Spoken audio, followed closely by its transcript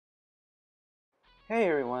Hey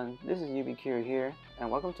everyone, this is Yubikiri here, and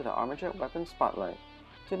welcome to the Armajet Weapon Spotlight.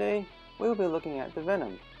 Today, we will be looking at the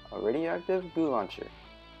Venom, a radioactive goo launcher.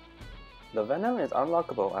 The Venom is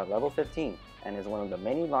unlockable at level 15, and is one of the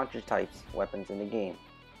many launcher types weapons in the game.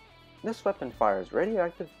 This weapon fires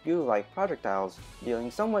radioactive goo-like projectiles,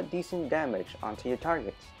 dealing somewhat decent damage onto your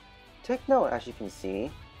targets. Take note, as you can see,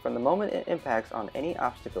 from the moment it impacts on any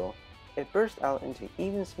obstacle, it bursts out into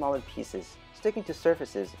even smaller pieces, sticking to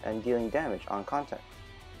surfaces and dealing damage on contact.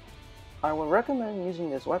 I would recommend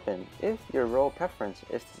using this weapon if your role preference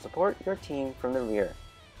is to support your team from the rear.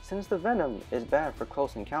 Since the Venom is bad for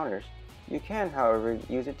close encounters, you can however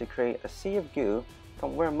use it to create a sea of goo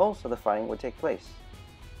from where most of the fighting would take place.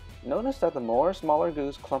 Notice that the more smaller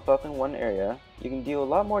goos clump up in one area, you can deal a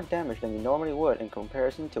lot more damage than you normally would in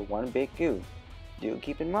comparison to one big goo. Do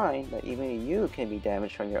keep in mind that even you can be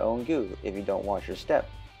damaged from your own goo if you don't watch your step.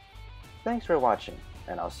 Thanks for watching,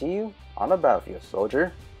 and I'll see you on the battlefield,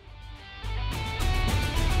 soldier!